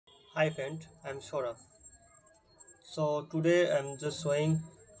Hi friend, I'm Saurabh. So today I'm just showing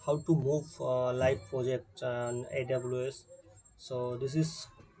how to move live project on AWS. So this is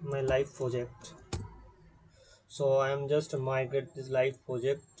my live project. So I'm just migrate this live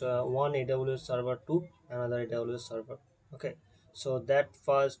project one AWS server to another AWS server. Okay. So that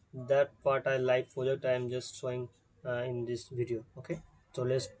part I live project I am just showing in this video. Okay. So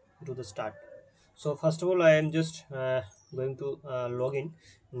let's do the start. So first of all I am just going to log in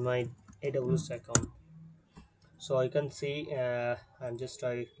my AWS account. So I can see I'm just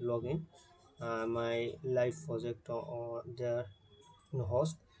try login my live project or there in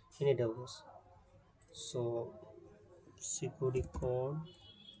host in AWS. So security code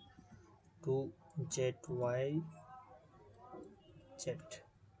to ZYZ.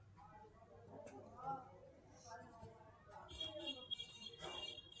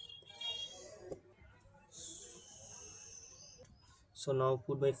 So now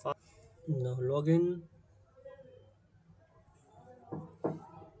put my file. Now login.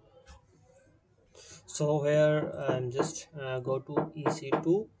 So here I'm just go to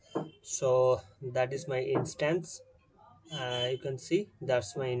EC2. So that is my instance. You can see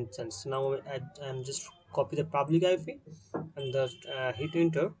that's my instance. Now I'm just copy the public IP and just hit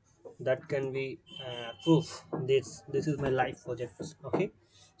enter. That can be proof this is my live project. Okay,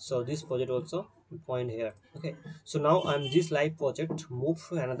 so this project also point here. Okay, so now I'm this live project move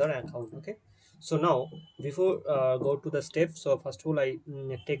to another account. Okay, so now before go to the step, so first of all I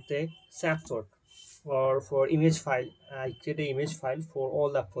take the snapshot or for image file. I create an image file for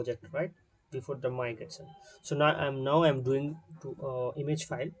all the project, right, before the migration. So now I'm doing to image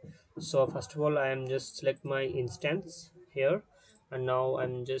file. So first of all I am just select my instance here, and now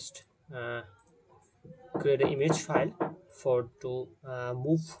I'm just create an image file for to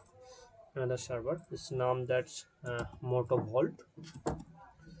move another server. This name that's motovault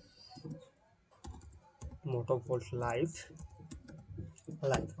live.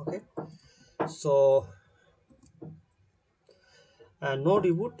 Okay, so no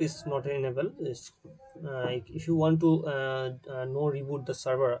reboot is not enable is if you want to no reboot the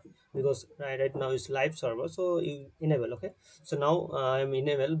server, because right now it's live server, so you enable. Okay, so now I'm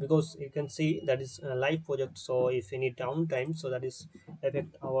enable because you can see that is a live project, so if any downtime, so that is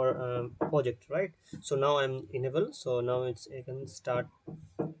affect our project, right? So now I'm enable, so now it's I can start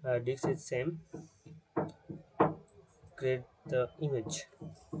this is same, create the image.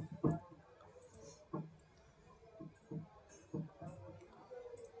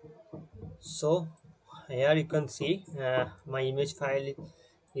 So here you can see my image file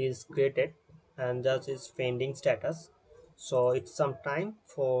is created and that is pending status. So it's some time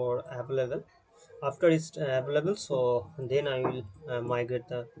for available. After it's available, so then I will migrate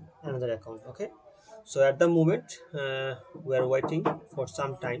the another account. Okay, so at the moment we are waiting for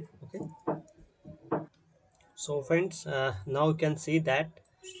some time. Okay, so friends, now you can see that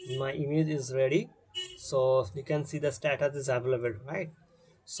my image is ready. So you can see the status is available, right?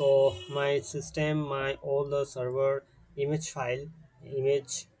 So my system, my all the server image file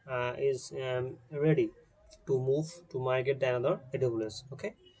image is ready to move to migrate the another AWS.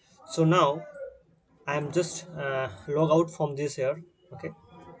 Okay, so now I'm just log out from this here. Okay,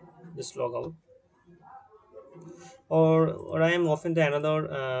 just log out, or I am open the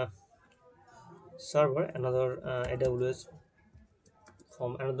another server, another AWS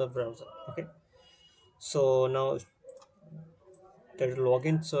from another browser. Okay, so now that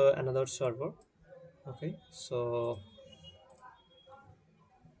login to another server. Okay, so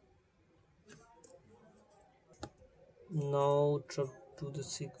now drop to the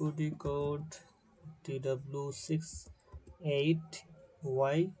security code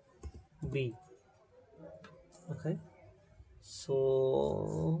TW68YB. Okay,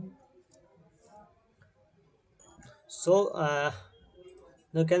 so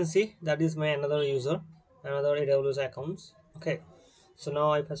you can see that is my another user, another AWS accounts. Okay, so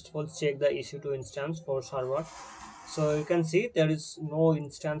now I first of all check the EC2 instance for server. So you can see there is no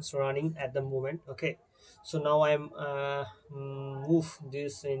instance running at the moment. Okay, so now I'm move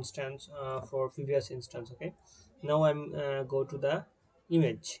this instance for previous instance. Okay, now I'm go to the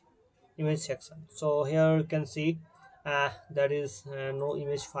image section. So here you can see there is no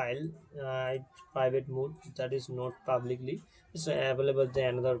image file, it's private mode, that is not publicly, it's available there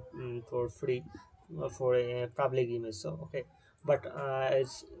another for free for a public image. So okay, but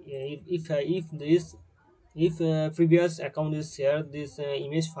it's, if this if previous account is share this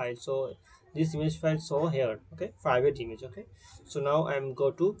image file, so this image file show here. Okay, private image. Okay, so now I'm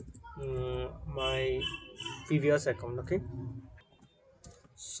go to my previous account. Okay,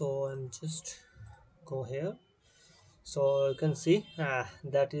 so I'm just go here. So you can see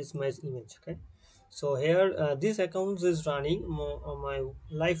that is my image. Okay, so here this account is running on my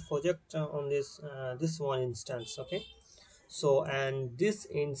live project on this one instance. Okay, so and this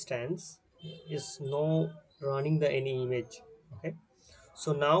instance is no running the any image. Okay,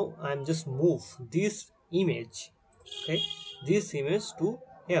 so now I'm just move this image. Okay, this image to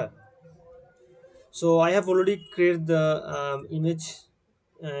here. So I have already created the image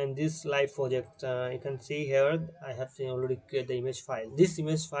in this live project. You can see here I have already created the image file. This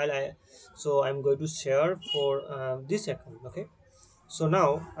image file so I'm going to share for this account. Okay, so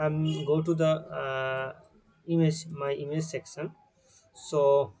now I'm go to the image, my image section.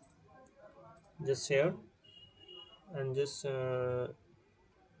 So just share and just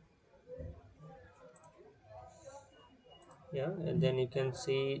yeah, and then you can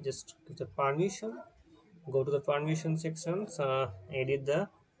see just the permission, go to the permission sections, edit the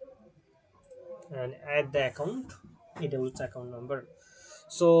and add the account, AWS account number.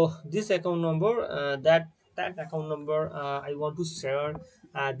 So this account number, that account number, I want to share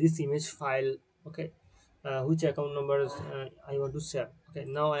this image file. Okay, which account numbers I want to share. Okay,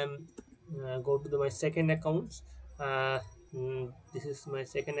 now I'm go to my second account. uh, this is my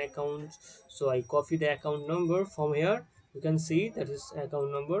second account, so I copy the account number from here. You can see that is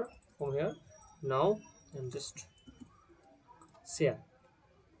account number from here. Now I'm just share.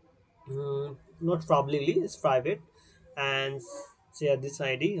 Not publicly, it's private, and share this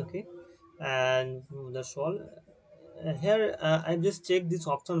id. Okay, and that's all. Here I just check this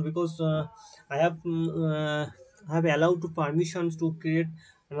option because I have allowed to permissions to create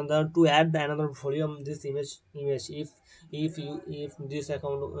another, to add another volume this image if this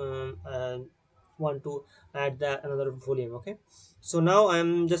account want to add the another volume. Okay, so now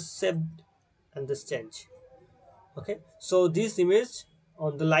I'm just saved and just change. Okay, so this image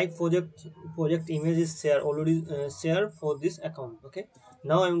on the live project image is share already, share for this account. Okay,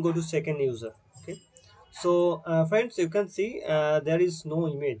 now I'm going to second user. Okay, so friends, you can see there is no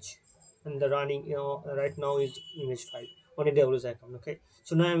image and the running, right now is image file on a AWS account. Okay,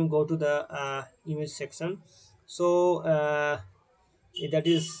 so now I'm go to the image section. So that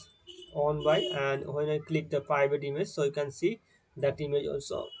is on by, and when I click the private image, so you can see that image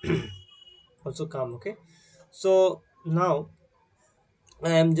also also come. Okay, so now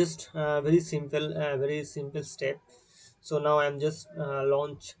I am just very simple step. So now I'm just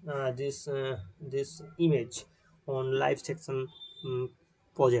launch this image on live section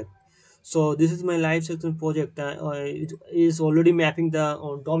project. So this is my live section project. It is already mapping the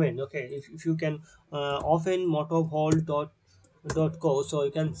domain. Okay, if you can open motovhall.co, so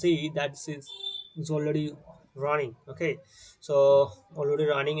you can see that is already running. Okay, so already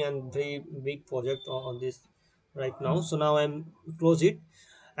running and very big project on this right now. So now I'm close it,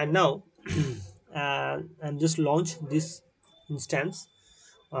 and now I'm just launch this instance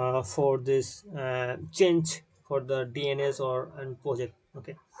for this change for the DNS or and project.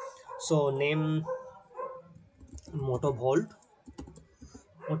 Okay, so name motovhold,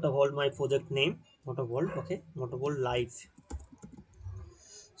 motovhold, my project name motovhold. Okay, motovhold live.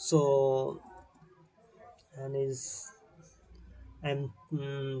 So and is and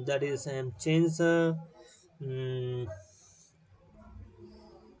that is change the mm,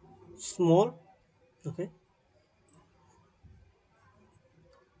 small. Okay,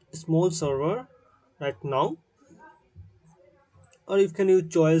 small server right now, or you can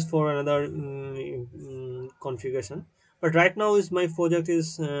use choice for another configuration, but right now is my project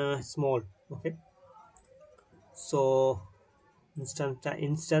is small. Okay, so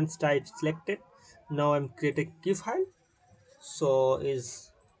instance type selected. Now I'm creating key file. So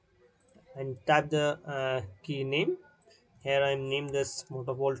is and type the key name. Here I'm name this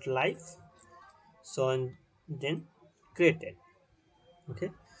motorvolt live. So and then created.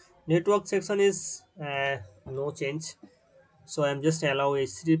 Okay, network section is no change. So I'm just allow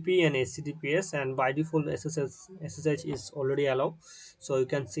HTTP and HTTPS, and by default SSH is already allowed. So you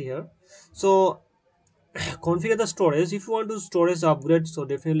can see here. So configure the storage. If you want to storage upgrade, so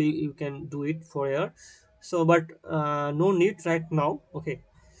definitely you can do it for here. So but no need right now. Okay,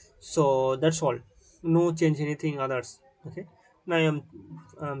 so that's all, no change anything others. Okay, now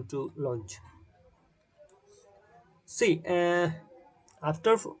I'm to launch. See,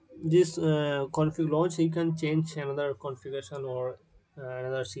 after this config launch, you can change another configuration or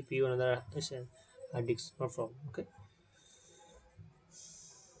another CPU, another hard disk, no problem. Okay,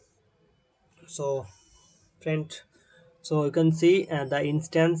 so friend, so you can see the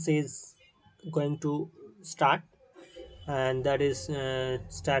instance is going to start, and that is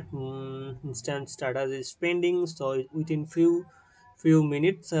start instance status is pending. So within few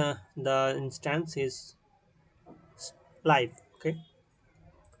minutes the instance is live. Okay,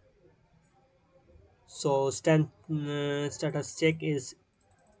 so status check is,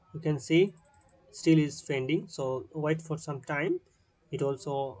 you can see, still is pending, so wait for some time, it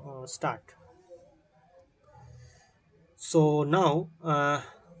also start. So now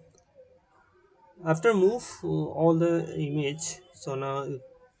after move all the image, so now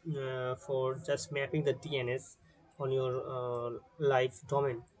for just mapping the DNS on your live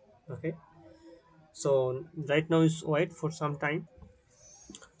domain. Okay, so right now is wait for some time.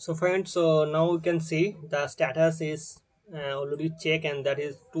 So friends, so now you can see the status is already check, and that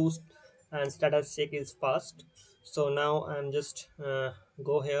is two, and status check is passed. So now I'm just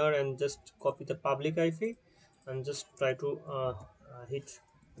go here and just copy the public IP and just try to hit.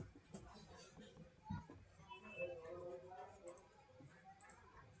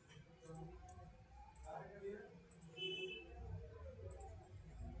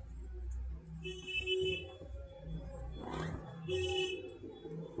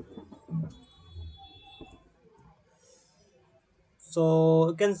 So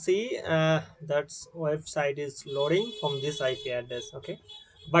you can see that's website is loading from this IP address. Okay,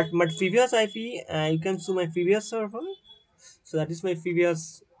 but my previous IP, you can see my previous server. So that is my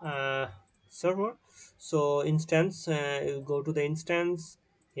previous server. So instance, you go to the instance,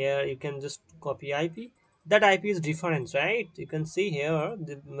 here you can just copy IP. That IP is different, right? You can see here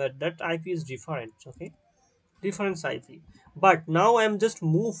that IP is different. Okay, different IP. But now I'm just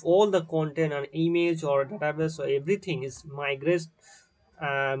move all the content and image or database, so everything is migrate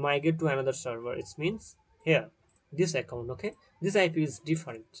to another server. It means here this account. Okay, this IP is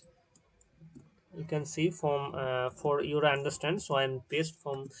different, you can see from for your understand. So I'm paste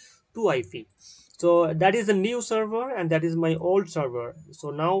from 2 IP. So that is a new server and that is my old server. So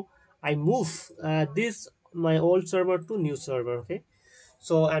now I move this my old server to new server. Okay,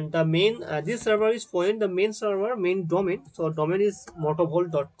 so and the main this server is point the main server main domain. So domain is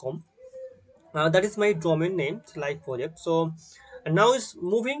motovol.com. That is my domain name live project. So and now it's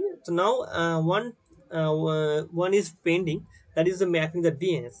moving. So now one is pending, that is the mapping the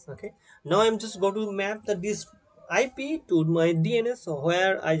DNS. Okay, now I'm just going to map the this IP to my DNS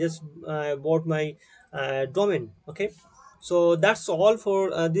where I just bought my domain. Okay, so that's all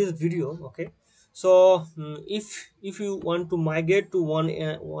for this video. Okay, so if you want to migrate to one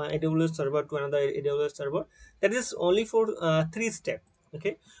AWS server to another AWS server, that is only for 3 steps.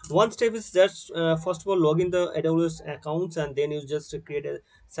 Okay, one step is just first of all log in the AWS accounts, and then you just create a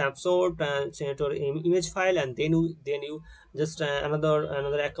snapshot and generate your image file, and then you just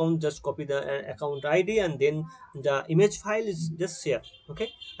another account, just copy the account ID, and then the image file is just share. Okay,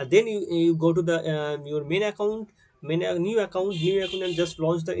 and then you go to the your main account, new account, and just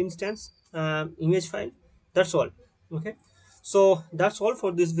launch the instance image file. That's all. Okay, so that's all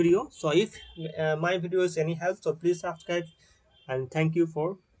for this video. So if my video is any help, so please subscribe, and thank you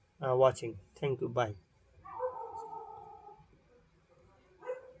for watching. Thank you, bye.